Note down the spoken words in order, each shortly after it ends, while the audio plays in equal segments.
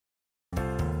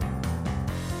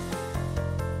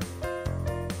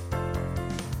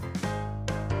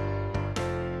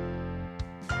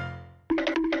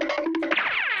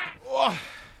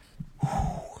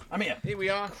Here we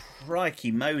are.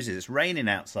 Crikey Moses, it's raining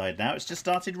outside now. It's just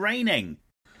started raining.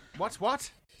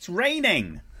 What? It's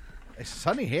raining. It's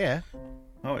sunny here.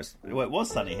 Oh, it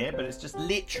was sunny here, but it's just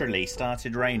literally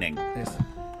started raining. Yes.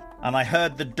 And I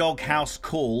heard the doghouse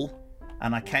call,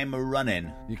 and I came a-running.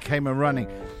 You came a-running.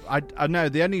 I know,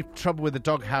 the only trouble with the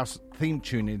Doghouse theme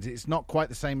tune is it's not quite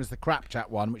the same as the Crap Chat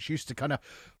one, which used to kind of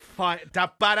fight.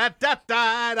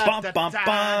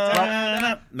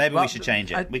 Maybe we should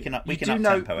change it. We can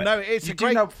up-tempo it. No, it's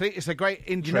a great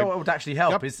intro. You know what would actually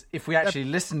help is if we actually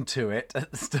listened to it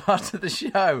at the start of the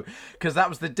show, because that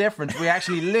was the difference. We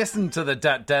actually listened to the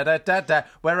da-da-da-da-da,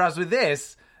 whereas with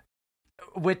this,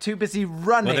 we're too busy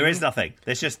running. Well, there is nothing.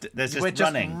 There's just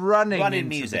running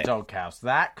music. into the doghouse.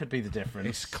 That could be the difference.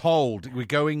 It's cold. We're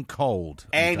going cold.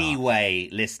 Anyway,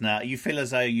 listener, you feel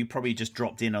as though you probably just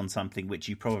dropped in on something, which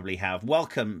you probably have.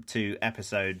 Welcome to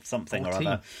episode something 14.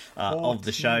 Or other of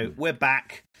the show. We're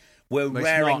back. We're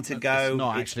raring to go.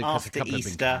 It's after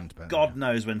Easter. God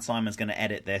knows when Simon's going to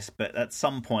edit this, but at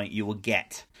some point you will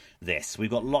get this. We've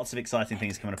got lots of exciting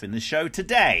things coming up in the show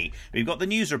today. We've got the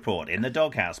news report, In the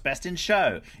Doghouse, Best in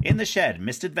Show, In the Shed,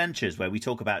 Missed Adventures, where we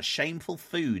talk about shameful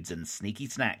foods and sneaky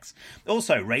snacks.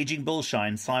 Also, Raging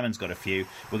Bullshine, Simon's got a few.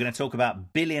 We're going to talk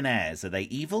about billionaires. Are they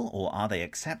evil or are they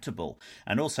acceptable?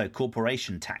 And also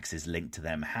corporation taxes linked to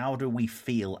them. How do we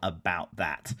feel about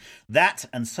that? That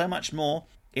and so much more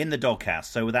in the Doghouse.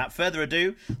 So without further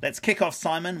ado, let's kick off,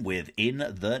 Simon, with In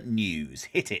the News.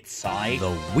 Hit it, Si.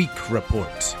 The Week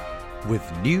Report, with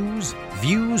news,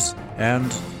 views,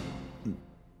 and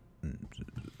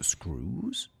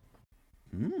screws.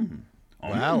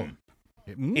 Well,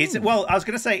 Is it? Well, I was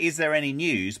going to say, is there any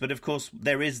news? But of course,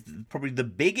 there is probably the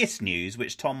biggest news,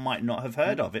 which Tom might not have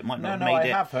heard of. It might not have made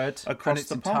it. I have heard, across and it's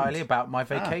the entirely pond. about my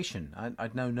vacation. I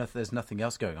know there's nothing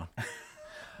else going on.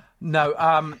 No,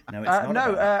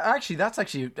 actually, that's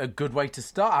actually a good way to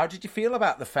start. How did you feel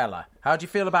about the fella? How did you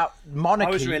feel about monarchy?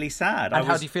 I was really sad. And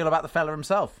how do you feel about the fella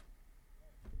himself?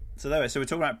 So we're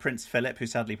talking about Prince Philip, who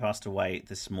sadly passed away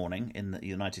this morning in the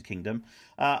United Kingdom.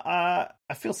 I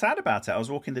feel sad about it. I was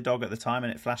walking the dog at the time,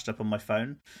 and it flashed up on my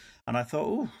phone, and I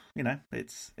thought,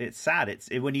 it's sad. It's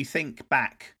when you think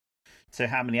back to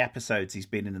how many episodes he's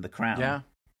been in The Crown. Yeah.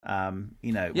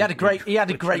 He had a great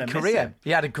career. He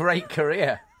had a great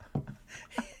career.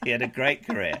 He had a great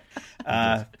career.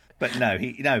 But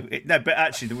but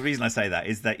actually the reason I say that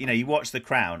is that, you watch The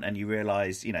Crown and you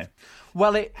realise,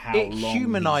 well, it long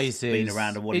humanises. he's been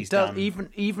around and what it he's does, done.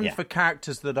 Even for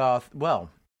characters that are, well,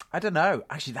 I don't know.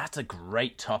 Actually, that's a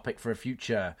great topic for a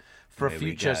future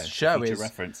show. Future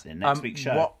reference in next week's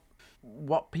show.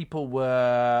 What people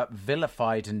were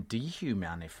vilified and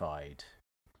dehumanified.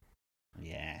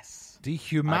 Yes.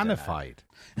 Dehumanified.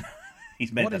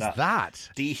 He's made what that is up. that?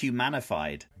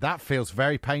 Dehumanified. That feels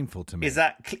very painful to me. Is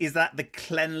that the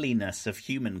cleanliness of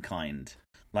humankind?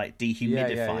 Like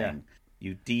dehumidifying?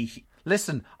 Yeah.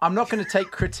 Listen, I'm not going to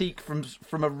take critique from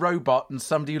a robot and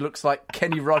somebody who looks like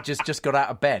Kenny Rogers just got out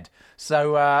of bed.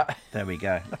 So there we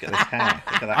go. Look at this hair.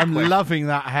 Look at that. I'm loving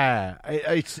that hair.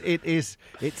 It's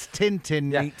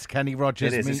Tintin meets Kenny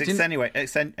Rogers. It is. It's extenuate.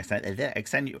 Extenuate.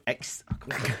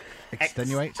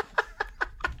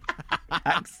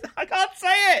 I can't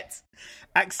say it.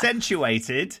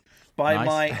 Accentuated by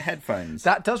my headphones.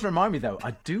 That does remind me, though.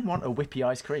 I do want a whippy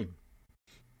ice cream.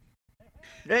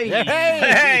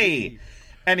 Hey!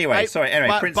 Anyway,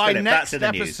 Prince Philip, that's in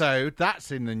the news.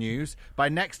 That's in the news. By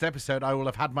next episode, I will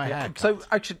have had my hair cut. So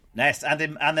actually, yes, and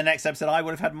the next episode, I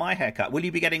would have had my hair cut. Will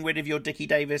you be getting rid of your Dickie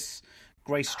Davis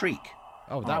grey streak?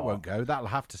 Oh, that won't go. That'll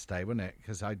have to stay, won't it?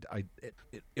 Because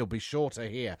it'll be shorter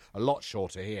here, a lot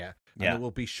shorter here, and there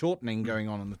will be shortening going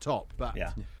on the top. But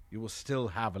you will still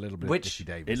have a little bit of Dickie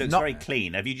Davis. It looks very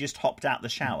clean. Have you just hopped out the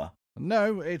shower?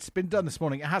 No, it's been done this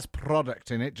morning. It has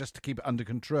product in it just to keep it under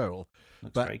control.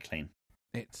 Looks very clean.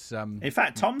 It's in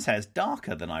fact, Tom's hair's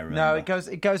darker than I remember. No, it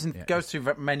goes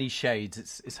through many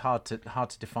shades. It's hard to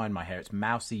define my hair. It's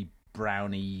mousy,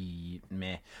 browny,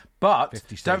 meh. But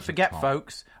don't forget,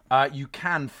 folks, you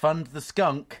can fund the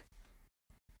skunk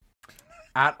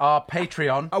at our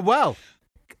Patreon. Oh, well,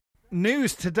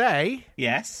 news today.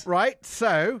 Yes. Right.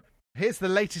 So here's the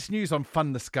latest news on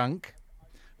Fund the Skunk.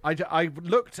 I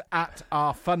looked at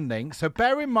our funding. So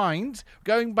bear in mind,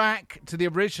 going back to the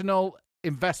original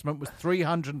investment was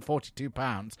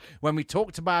 £342. When we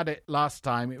talked about it last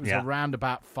time, it was around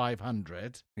about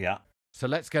 500. Yeah. So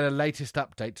let's get a latest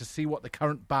update to see what the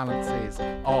current balance is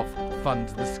of Fund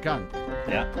the Skunk.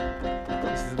 Yeah.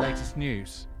 This is the latest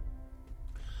news.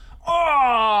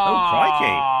 Oh,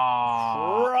 crikey.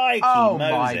 Oh,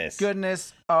 Moses. My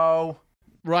goodness. Oh.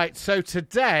 Right, so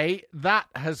today that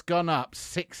has gone up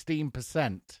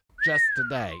 16%. just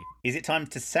today. Is it time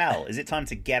to sell? Is it time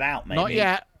to get out, maybe? Not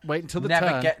yet. Wait until the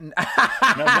turn.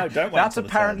 No, don't wait. That's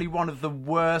apparently one of the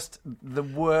worst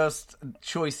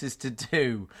choices to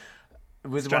do.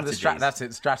 With strategies. One of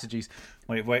the strategies.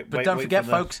 But don't forget,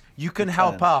 folks, you can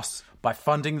help us by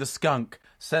funding the skunk.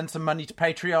 Send some money to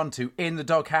Patreon to In the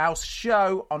Doghouse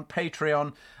Show on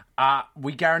Patreon.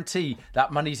 We guarantee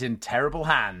that money's in terrible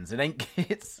hands. It ain't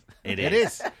kids. It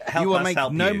is. You will make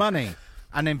no money.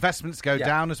 And investments go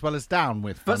down as well as down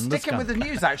with. But sticking with the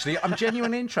news, actually, I'm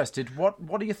genuinely interested. What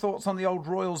are your thoughts on the old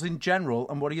royals in general,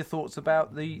 and what are your thoughts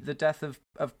about the death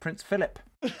of Prince Philip?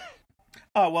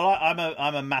 Oh well,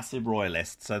 I'm a massive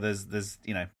royalist, so there's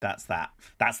that's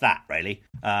that really,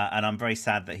 and I'm very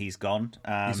sad that he's gone.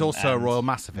 He's also a royal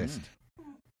masochist.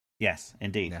 Yes,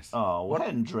 indeed. Yes. Oh,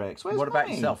 Hendrix, what about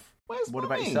yourself? What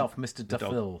about yourself, Mr.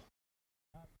 Duffill?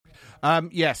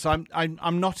 Yes,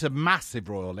 I'm not a massive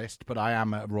royalist, but I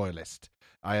am a royalist.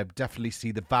 I definitely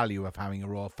see the value of having a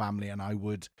royal family, and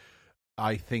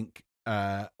I think,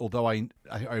 although I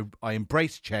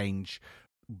embrace change,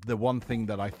 the one thing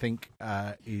that I think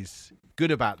is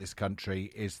good about this country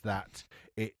is that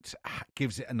it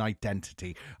gives it an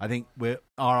identity. I think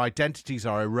our identities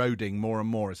are eroding more and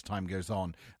more as time goes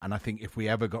on, and I think if we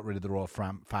ever got rid of the royal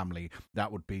family,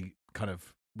 that would be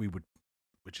would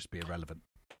just be irrelevant.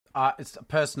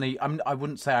 Personally, I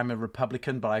wouldn't say I'm a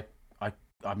Republican, but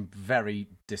I'm very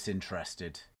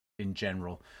disinterested in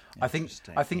general. I think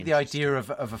the idea of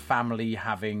a family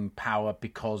having power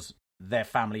because their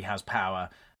family has power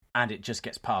and it just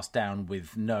gets passed down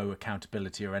with no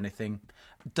accountability or anything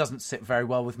doesn't sit very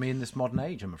well with me in this modern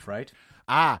age, I'm afraid.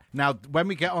 Now when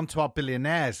we get onto our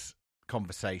billionaires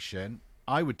conversation,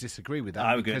 I would disagree with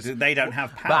that. Because they don't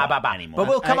have power anymore. But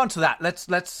we'll come on to that.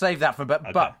 Let's save that for a bit.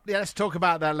 Okay. But let's talk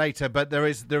about that later. But there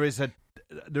is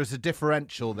a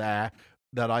differential there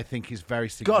that I think is very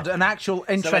significant. God, an actual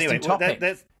interesting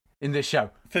topic in this show.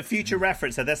 For future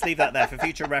reference, so let's leave that there for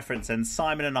future reference. And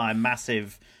Simon and I are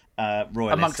massive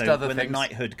royalists. Amongst other when things. the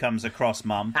knighthood comes across,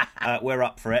 Mum, we're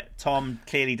up for it. Tom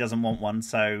clearly doesn't want one,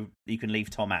 so you can leave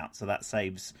Tom out. So that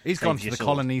saves. He's gone to the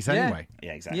colonies anyway.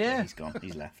 Yeah, exactly. Yeah. He's gone.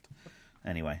 He's left.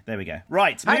 Anyway, there we go.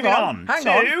 Right, hang moving on. Hang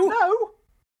on.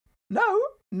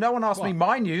 No one asked me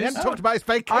my news. He hadn't talked about his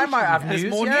vacation. I might have There's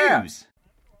news. more news.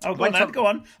 Oh, go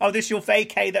on. Oh, this is your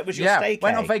vacay. That was your staycay.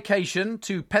 Went on vacation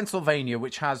to Pennsylvania,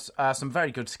 which has some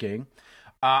very good skiing.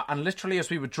 And literally, as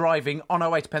we were driving on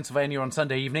our way to Pennsylvania on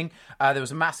Sunday evening, there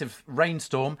was a massive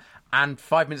rainstorm. And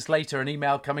 5 minutes later, an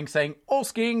email coming saying, all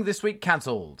skiing this week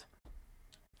cancelled.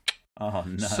 Oh,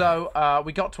 no. So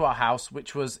we got to our house,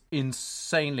 which was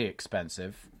insanely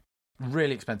expensive.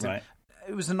 Really expensive. Right.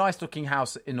 It was a nice-looking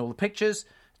house in all the pictures.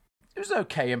 It was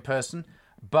okay in person.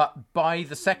 But by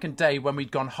the second day, when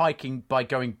we'd gone hiking by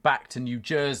going back to New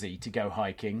Jersey to go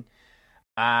hiking,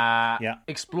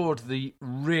 explored the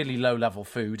really low-level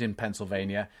food in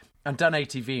Pennsylvania and done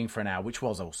ATVing for an hour, which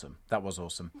was awesome. That was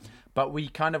awesome. But we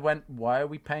kind of went, why are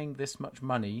we paying this much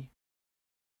money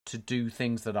to do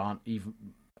things that aren't even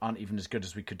as good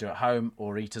as we could do at home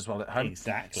or eat as well at home?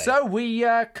 Exactly. So we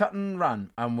cut and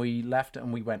run, and we left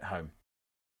and we went home.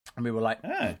 And we were like...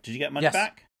 Oh, did you get money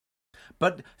back?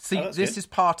 But see, this good. is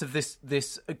part of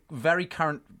this very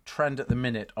current trend at the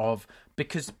minute of,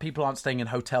 because people aren't staying in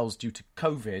hotels due to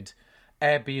COVID,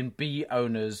 Airbnb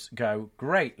owners go,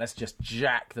 great, let's just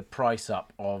jack the price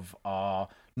up of our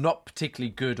not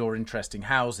particularly good or interesting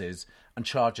houses and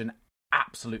charge an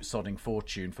absolute sodding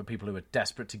fortune for people who are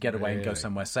desperate to get away and go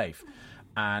somewhere safe.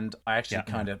 And I actually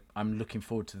I'm looking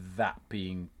forward to that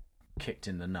being kicked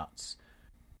in the nuts.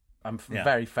 I'm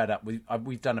very fed up.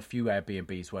 We've done a few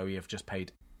Airbnbs where we have just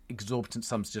paid exorbitant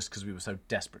sums just because we were so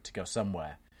desperate to go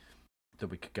somewhere that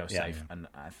we could go safe. And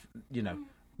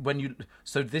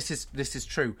so this is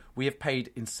true. We have paid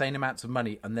insane amounts of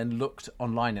money and then looked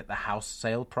online at the house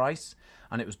sale price,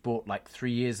 and it was bought like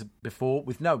 3 years before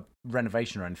with no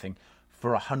renovation or anything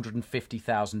for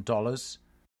 $150,000.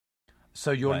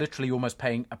 So you're literally almost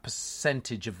paying a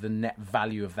percentage of the net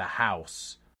value of the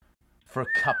house for a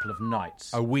couple of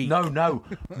nights. A week. No,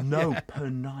 per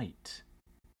night.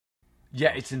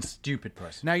 Yeah, it's in stupid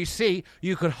price. Now, you see,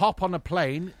 you could hop on a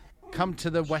plane, come to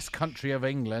the West Country of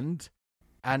England,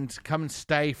 and come and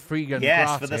stay free and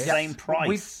gratis. For the same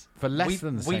price. For less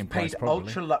than the same price, We've paid probably.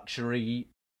 ultra-luxury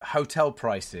hotel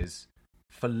prices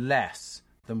for less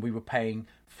than we were paying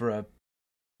for a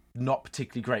not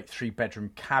particularly great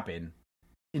 3-bedroom cabin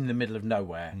in the middle of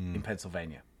nowhere in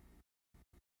Pennsylvania.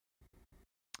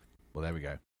 Well, there we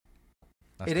go.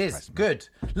 It is good.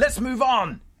 Let's move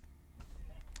on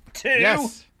to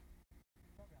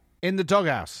In the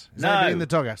Doghouse. Is anybody in the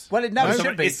Doghouse? Well, it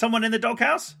should be. Is someone in the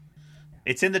doghouse?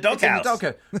 It's in the doghouse.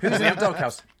 Who's in the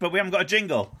doghouse? But we haven't got a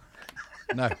jingle.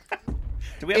 No.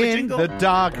 Do we have a jingle? In the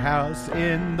doghouse,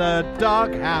 in the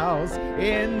doghouse,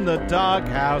 in the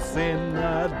doghouse, in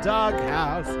the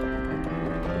doghouse.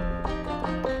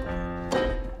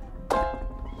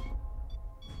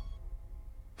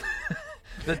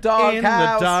 The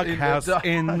doghouse.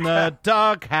 In the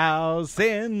doghouse,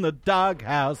 in the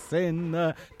doghouse, in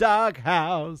the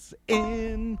doghouse,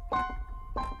 in...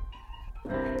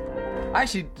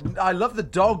 Actually, I love the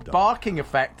dog barking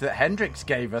effect that Hendrix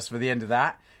gave us for the end of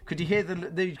that. Could you hear you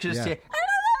could just hear...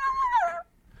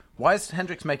 Why is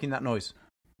Hendrix making that noise?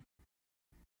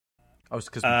 Oh, it's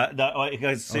because... it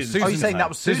goes Susan. Oh, you're saying that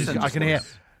was Susan? I can hear...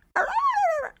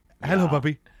 Hello,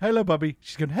 Bubby. Hello, Bubby.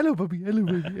 She's going, hello, Bubby. Hello,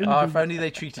 Bubby. Hello, oh, if only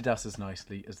they treated us as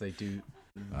nicely as they do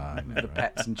the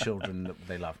pets and children that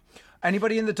they love.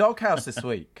 Anybody in the doghouse this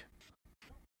week?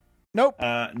 Nope.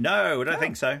 No, I don't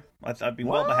think so. I've been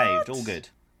well behaved. All good.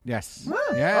 Yes.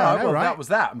 What? Yeah, well, right. that was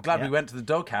that. I'm glad we went to the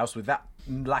doghouse with that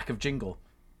lack of jingle.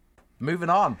 Moving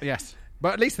on. Yes.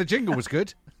 But at least the jingle was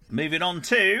good. Moving on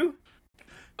to...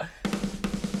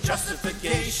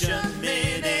 Justification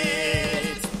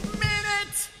Minute.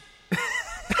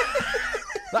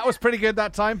 That was pretty good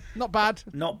that time. Not bad.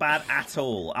 Not bad at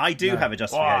all. I do have a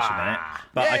justification minute,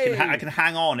 but I can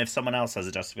hang on if someone else has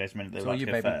a justification minute. They'd like to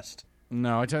go first.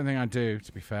 No, I don't think I do,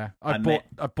 to be fair. I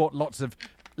bought lots of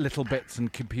little bits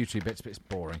and computery bits, but it's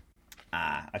boring.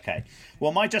 Okay.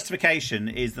 Well, my justification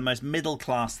is the most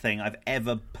middle-class thing I've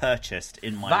ever purchased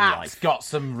in my life. That's got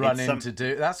some running to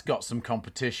do. That's got some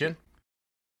competition.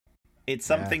 It's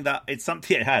something that it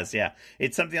has, yeah.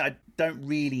 It's something that I don't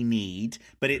really need,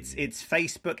 but it's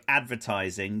Facebook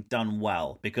advertising done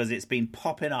well, because it's been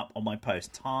popping up on my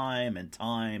post time and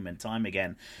time and time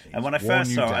again. And when I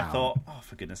first saw it, I thought, oh,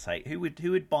 for goodness sake, who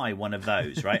would buy one of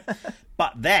those, right?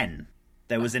 But then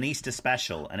there was an Easter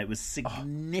special, and it was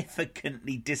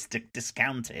significantly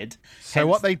discounted. So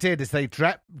what they did is they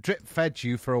drip-fed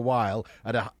you for a while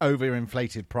at an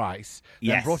overinflated price,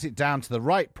 then brought it down to the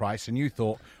right price, and you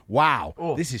thought, wow,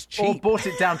 this is cheap. Or brought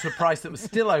it down to a price that was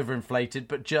still overinflated,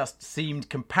 but just seemed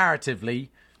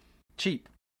comparatively cheap.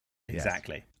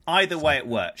 Exactly. Yes. Either way it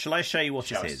worked. Shall I show you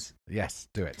what it is? Yes,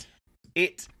 do it.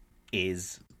 It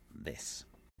is this.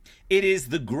 It is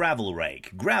the gravel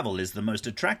rake. Gravel is the most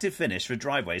attractive finish for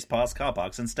driveways past car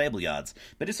parks and stable yards,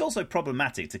 but it's also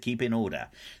problematic to keep in order.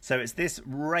 So it's this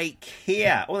rake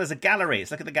here. Oh, there's a gallery.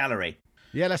 Let's look at the gallery.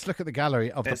 Yeah, let's look at the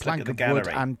gallery of the plank of wood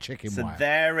and chicken wire. So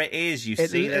there it is. You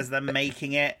see there's them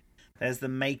making it. There's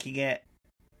them making it.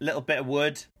 Little bit of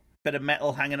wood, bit of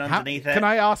metal hanging underneath it. Can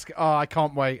I ask? Oh, I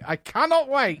can't wait. I cannot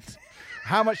wait.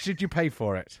 How much did you pay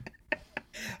for it?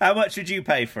 How much would you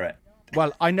pay for it?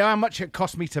 Well, I know how much it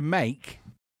cost me to make.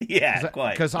 Yeah,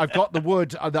 quite. Because I've got the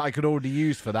wood that I could already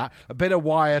use for that. A bit of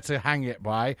wire to hang it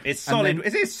by. It's solid.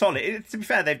 It is solid. To be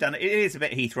fair, they've done it. It is a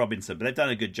bit Heath Robinson, but they've done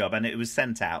a good job, and it was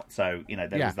sent out. So, there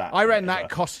was that. I reckon that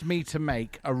cost me to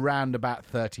make around about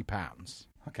 £30.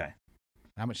 Okay.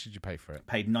 How much did you pay for it?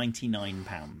 Paid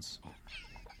 £99.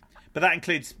 But that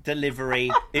includes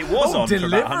delivery. It was on delivery,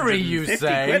 for about 150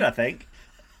 quid, I think.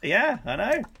 Yeah, I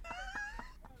know.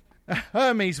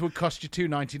 Hermes would cost you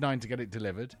 $2.99 to get it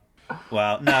delivered.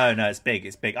 Well, no, it's big.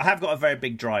 It's big. I have got a very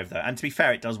big drive though, and to be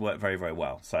fair, it does work very, very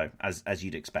well. So as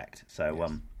you'd expect. So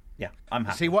yeah, I'm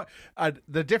happy. See what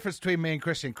the difference between me and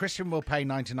Christian? Christian will pay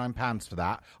 £99 for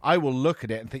that. I will look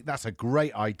at it and think that's a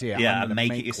great idea. Yeah, and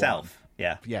make it yourself. One.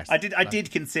 Yeah. Yes. I did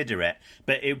consider it,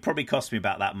 but it would probably cost me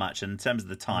about that much. And in terms of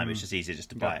the time, it's just easier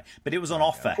just to buy it. But it was on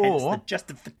offer, hence the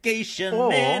justification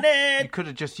minute. You could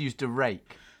have just used a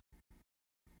rake.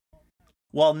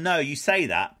 Well, no, you say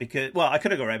that because... Well, I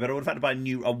could have got a rake, but I would have had to buy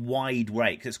a wide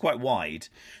rake. It's quite wide.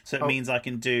 So it means I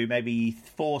can do maybe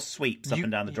 4 sweeps up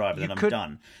and down the driveway, and then I'm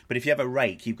done. But if you have a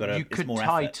rake, you've got to... You could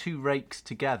tie 2 rakes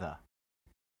together.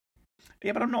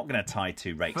 Yeah, but I'm not going to tie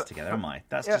 2 rakes together, am I?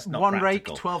 That's just not one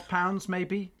practical. Rake, £12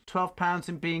 maybe? £12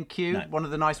 in B&Q? No. One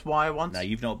of the nice wire ones? No,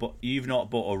 you've not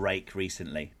bought a rake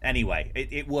recently. Anyway,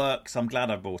 it works. I'm glad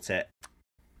I bought it.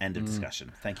 End of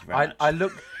discussion. Thank you very much. I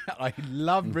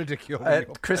love ridiculing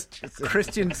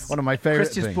Christian's one of my favourite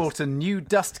Christian's things. bought a new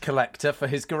dust collector for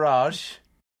his garage.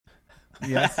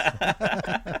 Yes.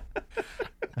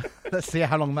 Let's see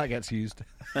how long that gets used.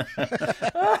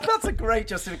 That's a great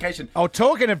justification. Oh,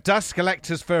 talking of dust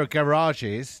collectors for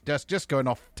garages, just going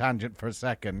off tangent for a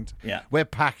second. Yeah. We're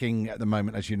packing at the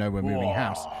moment, as you know, we're moving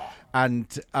house. And,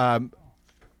 I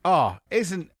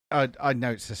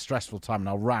know it's a stressful time, and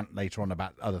I'll rant later on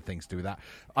about other things to do with that.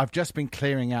 I've just been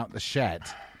clearing out the shed,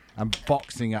 and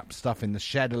boxing up stuff in the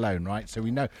shed alone, right? So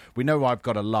we know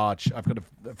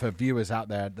for viewers out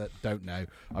there that don't know,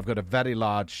 I've got a very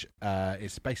large,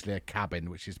 it's basically a cabin,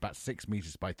 which is about 6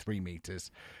 meters by 3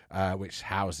 meters, which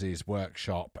houses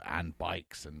workshop and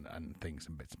bikes and things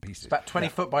and bits and pieces. It's about 20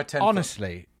 foot by 10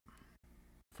 Honestly,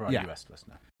 for our US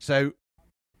listener. So,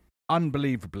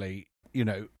 unbelievably,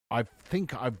 I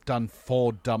think I've done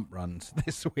 4 dump runs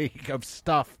this week of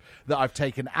stuff that I've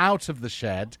taken out of the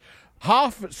shed.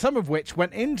 Some of which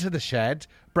went into the shed,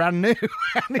 brand new,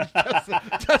 and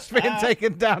it's just being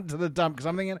taken down to the dump. Because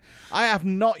I'm thinking, I have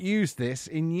not used this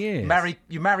in years.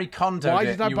 You Marie Kondo. Why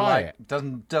did I buy it?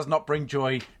 Does not bring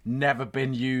joy. Never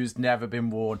been used. Never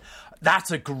been worn. That's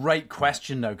a great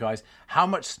question, though, guys. How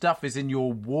much stuff is in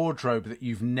your wardrobe that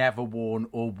you've never worn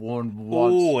or worn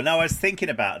once? Oh, no, I was thinking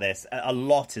about this. A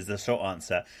lot is the short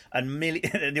answer, and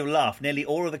you'll laugh. Nearly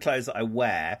all of the clothes that I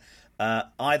wear.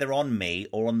 Either on me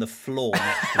or on the floor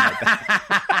next to my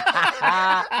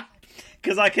bed.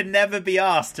 Because I can never be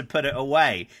asked to put it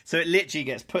away. So it literally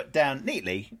gets put down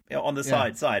neatly on the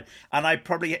side. And I've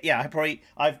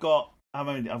got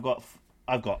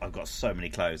so many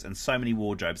clothes and so many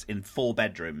wardrobes in 4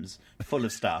 bedrooms full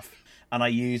of stuff. And I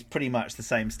use pretty much the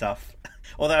same stuff.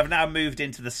 Although I've now moved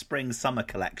into the spring-summer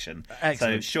collection.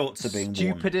 Excellent. So shorts are being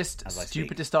worn as I speak.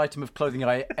 Stupidest item of clothing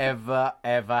I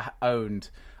ever owned.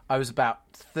 I was about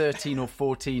 13 or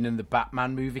 14 and the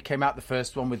Batman movie came out, the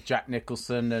first one with Jack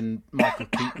Nicholson and Michael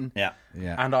Keaton. Yeah.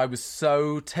 And I was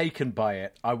so taken by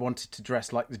it, I wanted to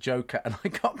dress like the Joker, and I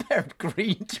got a pair of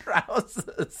green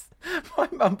trousers. My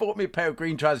mum bought me a pair of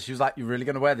green trousers. She was like, "You really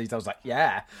going to wear these?" I was like,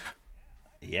 "Yeah."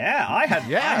 Yeah, I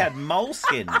had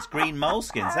moleskins, green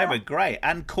moleskins. They were great.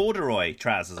 And corduroy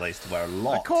trousers I used to wear a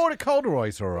lot.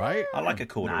 Corduroy's all right. I like a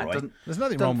corduroy. There's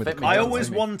nothing wrong with it. I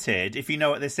always wanted, if you know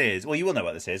what this is, well, you will know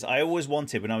what this is. I always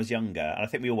wanted, when I was younger, and I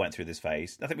think we all went through this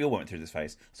phase.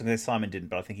 So Simon didn't,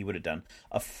 but I think he would have done,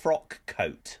 a frock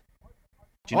coat.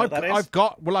 Do you know what that is? I've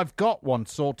got one,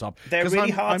 sort of. They're really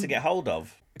hard to get hold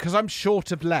of. Because I'm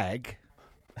short of leg,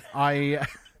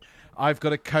 I've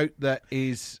got a coat that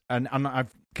is, and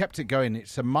I've kept it going.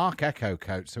 It's a Marc Ecko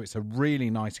coat, so it's a really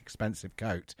nice, expensive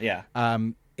coat. Yeah.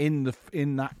 In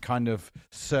that kind of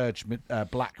serge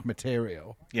black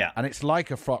material. Yeah. And it's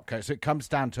like a frock coat, so it comes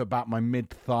down to about my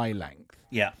mid-thigh length.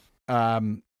 Yeah.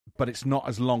 But it's not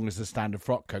as long as the standard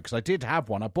frock coat, because I did have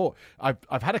one. I've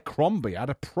had a Crombie. I had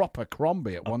a proper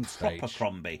Crombie at one stage. Proper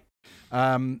Crombie.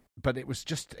 But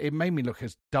it made me look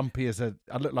as dumpy as I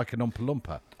look like an Oompa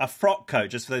Loompa. A frock coat,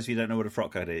 just for those of you who don't know what a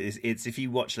frock coat is, it's if you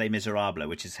watch Les Miserables,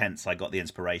 which is hence I got the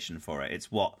inspiration for it. It's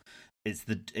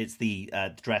the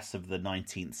dress of the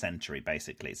 19th century,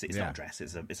 basically. It's not a dress,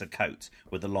 it's a coat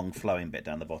with a long flowing bit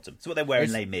down the bottom. It's what they wear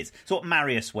in Les Mis. It's what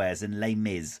Marius wears in Les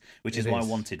Mis, which is why I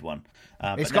wanted one.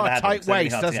 It's got a tight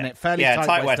waist, doesn't it? Fairly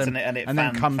tight waist, and it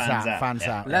then fans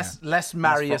out. Less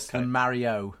Marius than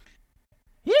Mario.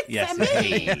 Yes,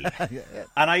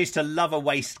 and I used to love a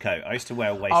waistcoat. I used to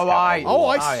wear a waistcoat.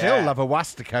 I still love a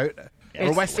waistcoat. It's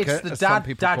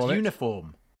the dad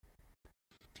uniform.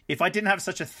 If I didn't have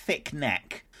such a thick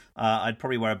neck, I'd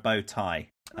probably wear a bow tie,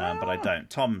 but I don't.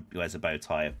 Tom wears a bow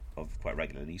tie quite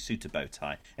regularly. Suit a bow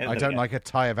tie. I don't like a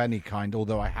tie of any kind,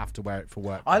 although I have to wear it for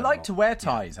work. I like to wear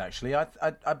ties, actually. I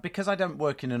because I don't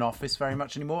work in an office very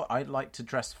much anymore, I like to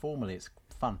dress formally. It's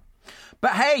fun.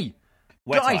 But hey,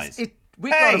 guys,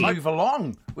 we've got to move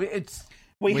along. We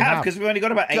have, because we've only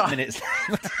got about 8 minutes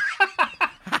left.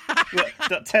 We've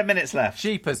got 10 minutes left.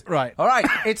 Sheepers. Right. All right,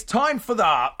 it's time for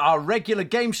our regular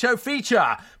game show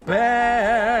feature.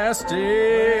 Best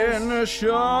in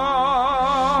Show.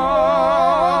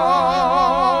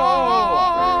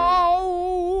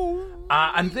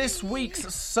 And this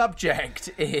week's subject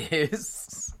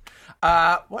is...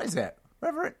 what is it?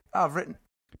 I've written...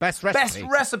 Best recipe.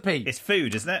 Best recipe. It's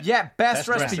food, isn't it? Yeah, best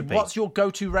recipe. What's your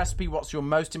go-to recipe? What's your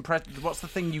most impressive? What's the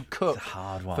thing you cook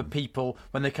for people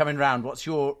when they're coming round? What's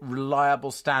your reliable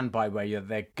standby where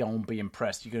they're going to be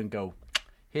impressed? You're going to go,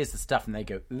 here's the stuff, and they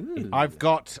go, ooh. I've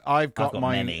got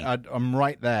mine. many. I'm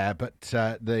right there, but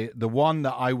the one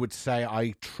that I would say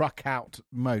I truck out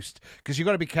most, because you've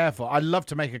got to be careful. I love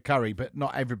to make a curry, but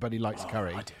not everybody likes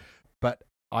curry. I do. But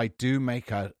I do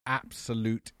make an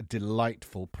absolute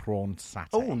delightful prawn satay.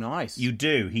 Oh, nice. You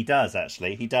do. He does,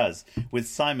 actually. He does. With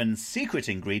Simon's secret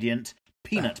ingredient,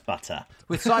 peanut butter.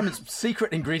 With Simon's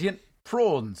secret ingredient,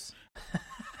 prawns.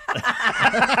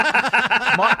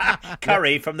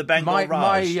 Curry from the Bengal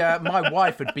Raj. My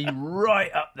wife would be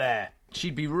right up there.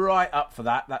 She'd be right up for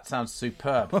that. That sounds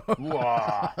superb.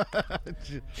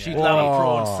 She'd love a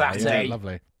prawn satay.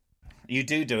 Lovely. You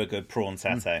do a good prawn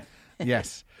satay.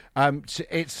 Yes.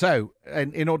 It's so,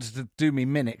 and in order to do me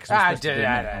minute, it's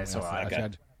all right. Okay.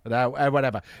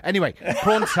 Whatever. Anyway,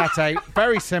 prawn satay,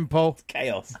 very simple,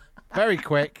 Chaos. very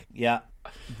quick, Yeah.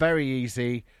 very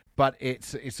easy, but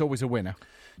it's always a winner.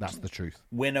 That's the truth.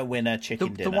 Winner,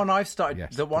 chicken dinner. The one I've started,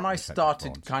 Yes, the one I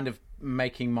started prawns. kind of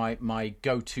making my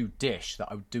go-to dish that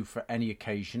I would do for any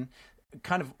occasion,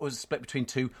 kind of was split between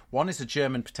two. One is a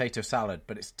German potato salad,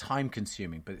 but it's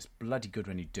time-consuming, but it's bloody good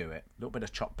when you do it. A little bit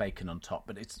of chopped bacon on top,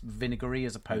 but it's vinegary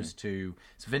as opposed to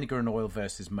it's vinegar and oil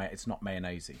versus it's not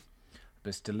mayonnaise, but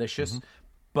it's delicious.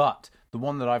 But the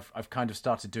one that I've kind of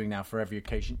started doing now for every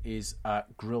occasion is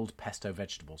grilled pesto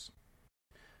vegetables.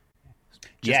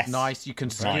 Just nice. You can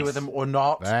skewer them or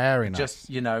not. Very nice. Just,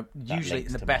 usually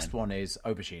the best one is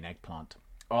aubergine eggplant.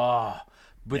 Oh,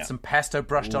 with some pesto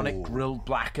brushed on it, grilled,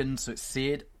 blackened, so it's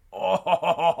seared.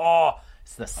 Oh,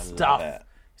 it's the stuff.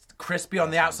 It's crispy on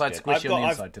the outside, squishy on the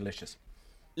inside. Delicious.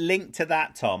 Link to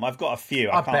that, Tom. I've got a few.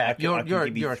 I can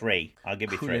give you three. I'll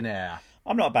give you three.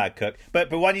 I'm not a bad cook.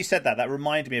 But when you said that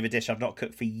reminded me of a dish I've not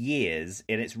cooked for years,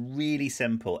 and it's really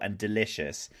simple and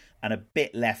delicious and a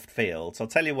bit left field. So I'll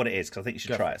tell you what it is, because I think you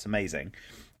should try it. It's amazing.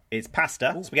 It's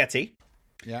pasta, spaghetti,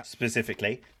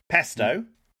 specifically, pesto,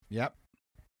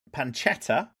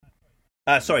 pancetta.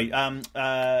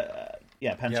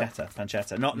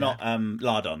 Pancetta. Not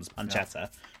lardons, pancetta,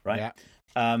 right?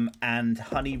 Yeah. And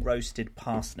honey roasted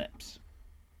parsnips.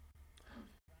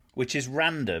 Which is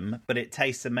random, but it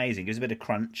tastes amazing. Gives a bit of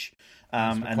crunch,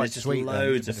 and there's just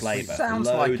loads of flavour. Sounds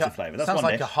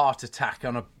like a heart attack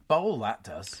on a bowl. That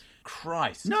does.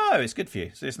 Christ. No, it's good for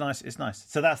you. So it's nice. It's nice.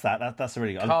 So that's that. That's a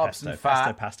really good. Carbs and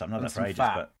fat. Pasta. I'm not that for ages,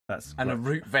 but that's a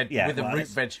root root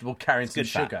vegetable carrying some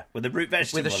sugar. With a root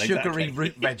vegetable. With a sugary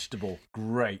root vegetable.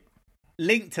 Great.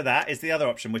 Linked to that is the other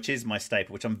option, which is my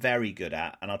staple, which I'm very good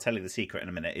at, and I'll tell you the secret in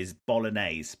a minute. Is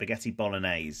bolognese, spaghetti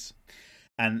bolognese.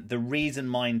 And the reason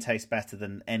mine tastes better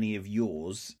than any of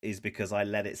yours is because I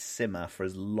let it simmer for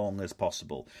as long as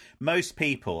possible. Most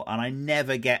people, and I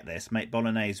never get this, make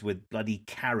bolognese with bloody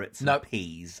carrots and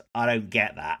peas. I don't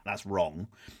get that. That's wrong.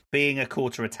 Being a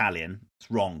quarter Italian, it's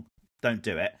wrong. Don't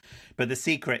do it. But the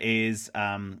secret is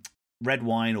red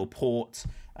wine or port,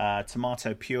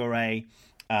 tomato puree,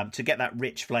 to get that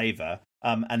rich flavour.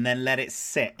 And then let it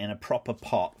sit in a proper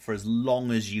pot for as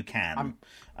long as you can.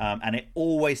 And it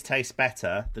always tastes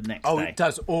better the next day. Oh, it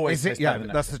does always taste better the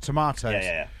next that's the tomatoes.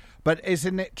 Yeah. But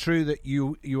isn't it true that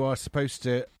you are supposed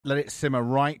to let it simmer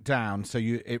right down so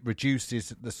it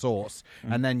reduces the sauce,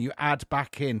 and then you add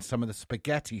back in some of the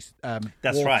spaghetti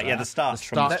That's water, right, yeah, the starch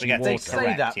from the spaghetti. They say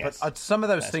correct, that, yes. but some of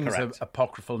those things are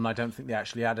apocryphal, and I don't think they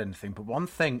actually add anything. But one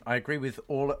thing, I agree with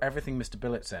everything Mr.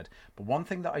 Billett said, but one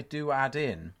thing that I do add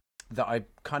in that I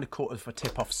kind of caught as a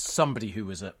tip off somebody who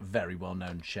was a very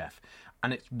well-known chef,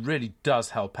 and it really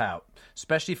does help out,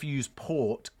 especially if you use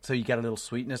port, so you get a little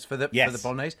sweetness for the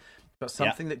bolognese, but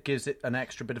something that gives it an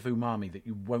extra bit of umami that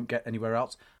you won't get anywhere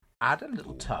else. Add a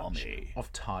little touch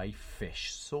of Thai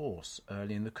fish sauce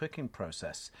early in the cooking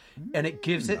process, and it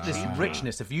gives it this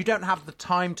richness. If you don't have the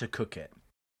time to cook it,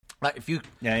 like if you it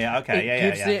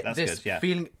gives it that's this good,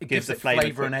 feeling, it gives it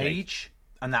flavour and age.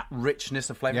 And that richness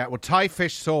of flavour. Yeah, well, Thai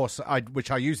fish sauce, which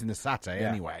I use in the satay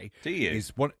anyway. Do you?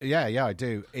 Is one? Yeah, I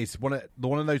do. It's one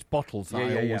of those bottles that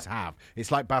I always have. It's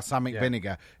like balsamic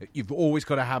vinegar. You've always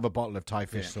got to have a bottle of Thai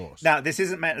fish sauce. Now, this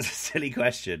isn't meant as a silly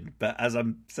question, but as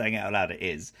I'm saying it out loud, it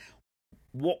is.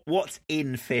 What's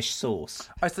in fish sauce?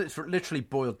 I thought it's literally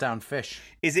boiled down fish.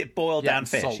 Is it boiled down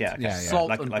fish? Salt. Yeah, okay. Salt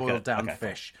and boiled down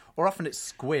fish. Or often it's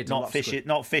squid. Not fish.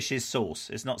 Not fish's sauce.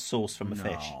 It's not sauce from a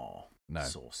fish. No.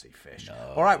 Saucy fish.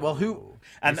 No. All right. Well, who?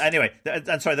 And anyway,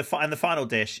 and sorry. The final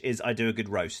dish is I do a good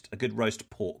roast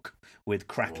pork with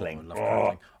crackling.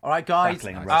 Crackling. All right, guys.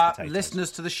 Crackling and roast potatoes.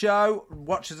 Listeners to the show,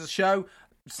 watchers of the show,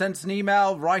 send us an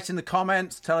email. Write in the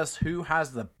comments. Tell us who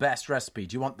has the best recipe.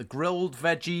 Do you want the grilled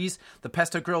veggies, the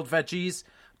pesto grilled veggies?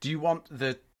 Do you want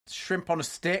the shrimp on a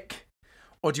stick,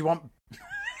 or do you want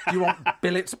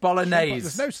Billett's bolognese?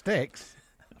 There's no sticks.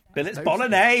 Billett's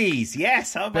bolognese,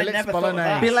 yes. I never thought of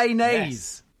that.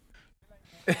 Bolognese.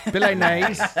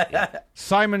 Bolognese.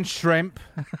 Simon Shrimp.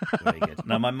 Very good.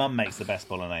 No, my mum makes the best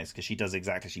bolognese because she does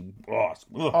exactly.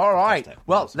 All right.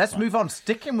 Well, let's move on.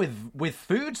 Sticking with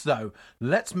foods, though,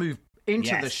 let's move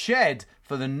into the shed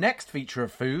for the next feature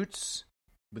of foods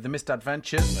with the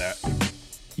misadventures.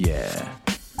 Yeah,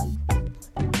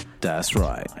 that's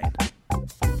right.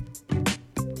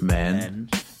 Men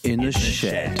in the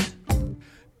shed.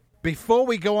 Before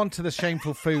we go on to the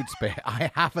shameful foods bit, I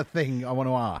have a thing I want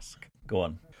to ask. Go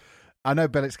on. I know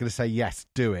Billett's going to say, yes,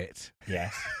 do it.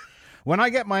 Yes. When I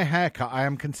get my haircut, I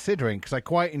am considering, because I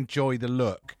quite enjoy the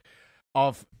look,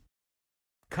 of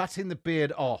cutting the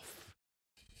beard off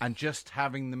and just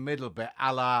having the middle bit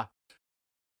a la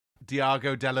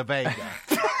Diego de la Vega.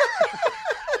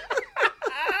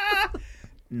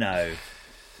 No.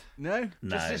 No?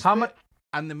 No. Just How much?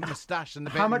 and the moustache and the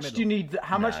bit How in the much middle. do you need?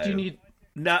 How much do you need?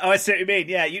 No, I see what you mean.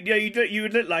 Yeah, you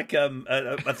would look like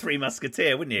a Three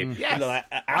Musketeer, wouldn't you? Yes. You look like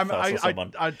Athos or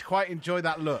someone. I'd quite enjoy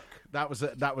that look. That was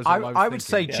I would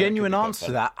say Yeah, genuine that could be answer quite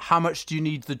to that. How much do you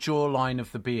need the jawline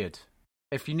of the beard?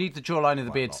 If you need the jawline of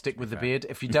the beard, lot, stick to with be the fair. beard.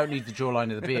 If you don't need the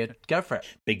jawline of the beard, go for it.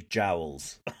 Big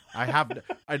jowls. I have.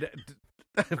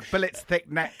 Billet's thick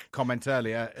neck comment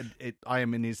earlier. I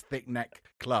am in his thick neck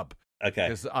club Okay.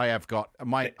 because I have got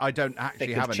my. I don't actually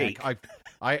Thick have of a cheek. neck.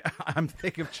 I'm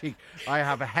thick of cheek. I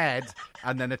have a head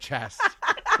and then a chest.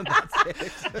 And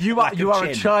that's it. You are a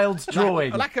chin. child's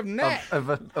drawing lack of neck. of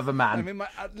a man. I mean,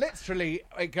 literally,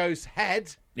 it goes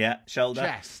head, Yeah, shoulder.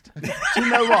 chest. Do you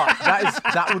know what?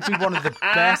 That would be one of the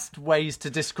best ways to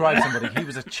describe somebody. He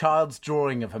was a child's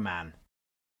drawing of a man.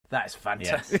 That is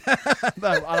fantastic. Yes. No,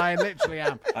 I literally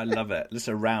am. I love it. Just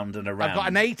around and around. I've got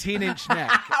an 18-inch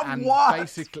neck. And What?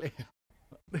 basically,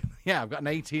 yeah, I've got an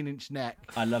 18-inch neck.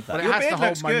 I love that. But it Your has to beard hold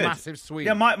looks my good. massive sweep.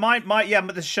 Yeah,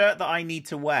 but the shirt that I need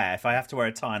to wear, if I have to wear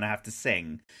a tie and I have to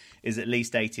sing, is at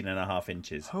least 18.5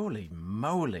 inches. Holy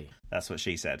moly. That's what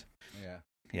she said. Yeah.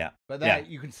 Yeah. But there,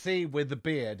 you can see with the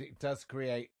beard, it does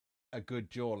create a good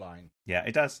jawline. Yeah,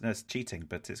 it does. No, it's cheating,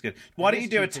 but it's good. Why don't is you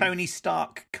do a cheating. Tony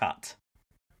Stark cut?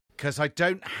 Because I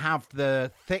don't have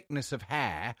the thickness of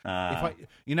hair. If I,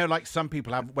 like some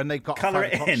people have when they've got Colour a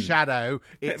it 5 o'clock in. shadow,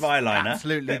 Bit it's of eyeliner.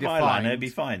 absolutely Bit of defined. eyeliner, it'd be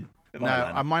fine. Bit of No,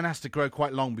 eyeliner. mine has to grow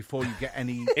quite long before you get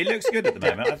any. It looks good at the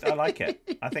moment. I like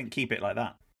it. I think keep it like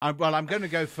that. I'm going to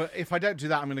go for. If I don't do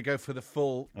that, I'm going to go for the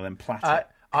full. And then plait it.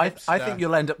 I Hipster think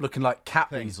you'll end up looking like Cat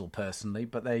thing. Weasel, personally,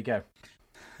 but there you go.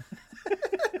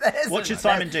 What should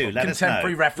Simon do? Let us know.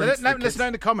 Contemporary reference. Let us know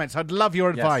in the comments. I'd love your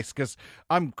advice because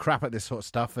I'm crap at this sort of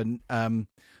stuff, and I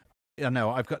know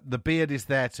I've got the beard is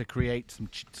there to create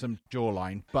some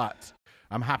jawline, but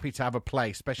I'm happy to have a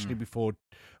play, especially before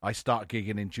I start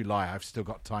gigging in July. I've still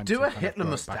got time. Do to a kind of Hitler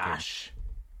grow it back in. moustache.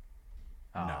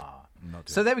 No, Ah. I'm not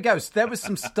doing So there we go. So there was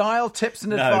some style tips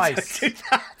and No, advice. don't do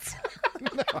that.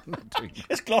 I'm not doing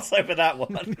Let's gloss over that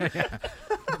one. doing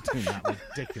that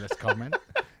ridiculous comment.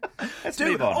 Let's Do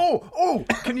move on. oh!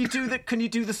 Can you do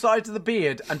the sides of the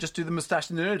beard and just do the moustache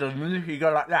and the you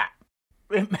go like that?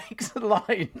 It makes a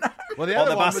line. Well, the On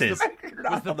other the one buses. was the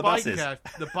On the buses.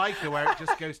 biker where it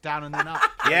just goes down and then up.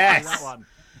 Yes. That one.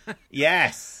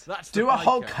 Yes. That's Do the a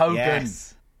Hulk biker. Hogan.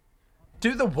 Yes.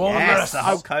 Do the walrus. Yes, the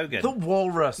Hulk Hogan. The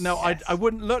walrus. No, I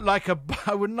wouldn't look like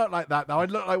I wouldn't look like that though.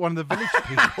 I'd look like one of the village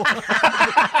people.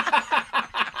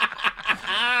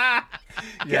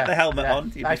 Get the helmet on.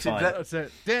 You'll be Actually, fine. That's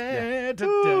it. Da, da,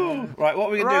 da. Right, what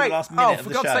are we going to do Right. the last minute Oh, of for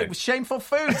the God's show? sake, with Shameful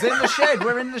Foods in the shed.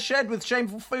 We're in the shed with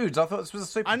Shameful Foods. I thought this was a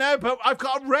super. I know, but I've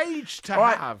got a rage to All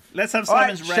right. have. Let's have All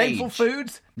right, Simon's rage. Shameful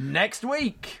Foods next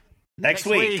week. Next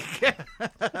week.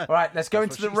 All right, let's go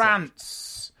into the what she said.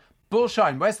 rants.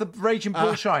 Bullshine. Where's the raging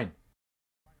bullshine?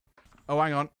 Oh,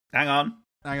 hang on. Hang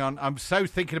on. I'm so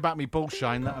thinking about me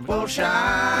bullshine that I'm.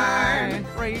 Bullshine,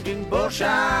 raging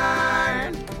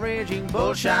bullshine, raging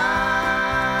bullshine.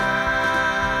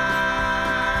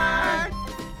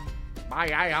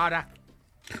 Aye, order.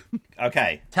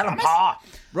 Okay. Tell him, Pa.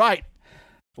 Right.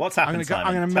 What's happened, I'm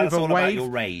Simon? gonna Tell move us all away. about your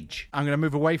rage. I'm going to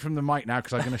move away from the mic now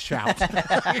because I'm going to shout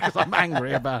because I'm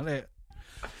angry about it.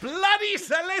 Bloody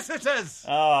solicitors,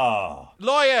 Oh.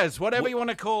 lawyers, whatever you want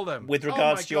to call them. With Oh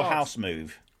regards my to your God. house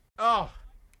move. Oh,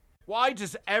 why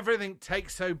does everything take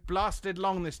so blasted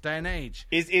long this day and age?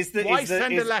 Why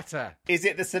Send a letter? Is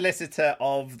it the solicitor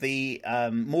of the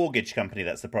mortgage company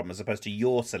that's the problem, as opposed to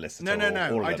your solicitor? No.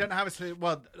 or all of I them? don't have a solicitor.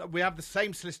 Well, we have the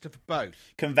same solicitor for both.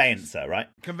 Conveyancer, right?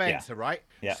 Conveyancer, Yeah. right?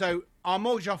 Yeah. So our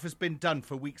mortgage offer has been done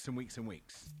for weeks and weeks and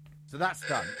weeks. So that's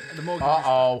done. The mortgage. is done.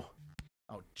 Uh-oh.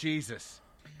 Oh, Jesus.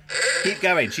 Keep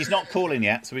going. She's not calling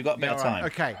yet, so we've got a bit Yeah, of all right. time.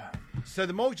 Okay. So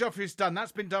the mortgage offer is done.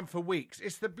 That's been done for weeks.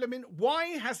 It's the blimmin'. Why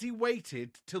has he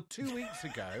waited till 2 weeks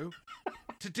ago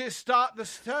to start the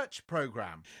search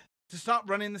program, to start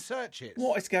running the searches?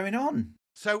 What is going on?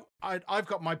 So I've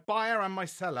got my buyer and my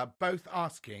seller both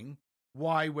asking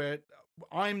why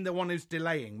I'm the one who's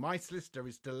delaying. My solicitor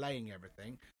is delaying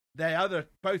everything.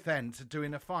 Both ends are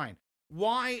doing a fine.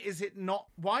 Why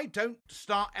don't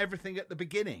start everything at the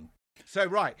beginning? So,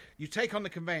 right, you take on the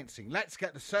conveyancing. Let's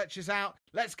get the searches out.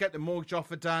 Let's get the mortgage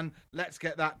offer done. Let's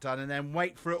get that done and then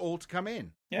wait for it all to come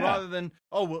in. Yeah. Rather than,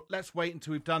 let's wait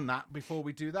until we've done that before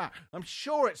we do that. I'm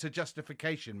sure it's a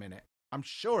justification minute. I'm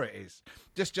sure it is.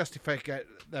 Just justify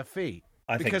their fee.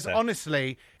 I think Because so.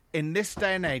 honestly, in this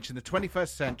day and age, in the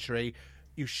 21st century,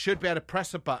 you should be able to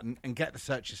press a button and get the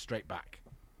searches straight back.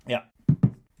 Yeah.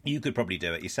 You could probably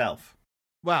do it yourself.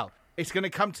 Well, it's going to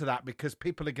come to that because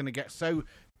people are going to get so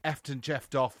effed and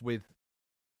jeffed off with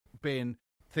being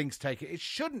things taken. It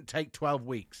shouldn't take 12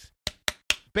 weeks.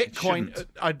 Bitcoin,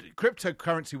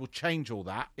 cryptocurrency will change all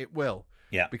that. It will.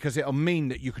 Yeah. Because it'll mean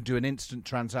that you can do an instant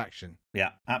transaction.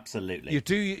 Yeah, absolutely. You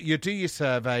do your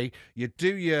survey, you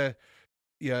do your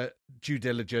due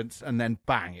diligence, and then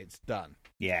bang, it's done.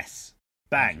 Yes.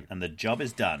 Bang, and the job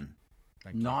is done.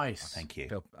 Nice. Oh, thank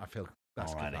you. I feel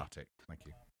that's cathartic. Thank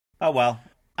you. Oh, well.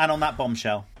 And on that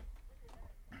bombshell.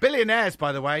 Billionaires,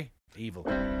 by the way. Evil.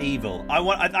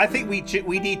 I think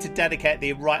we need to dedicate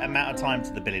the right amount of time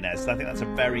to the billionaires. So I think that's a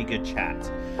very good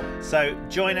chat. So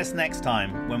join us next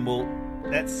time when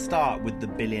let's start with the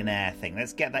billionaire thing.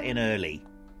 Let's get that in early.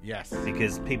 Yes.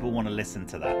 Because people want to listen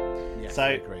to that. Yes, so I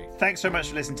agree. Thanks so much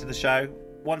for listening to the show.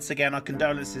 Once again, our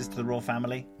condolences to the royal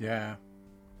family. Yeah.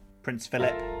 Prince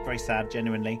Philip, very sad,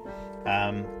 genuinely.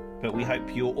 But we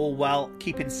hope you're all well,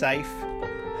 keeping safe.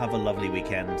 Have a lovely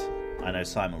weekend. I know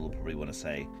Simon will probably want to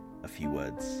say a few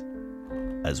words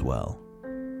as well.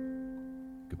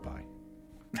 Goodbye.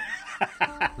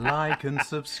 Like and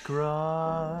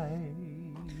subscribe.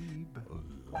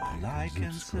 Like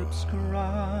and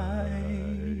subscribe.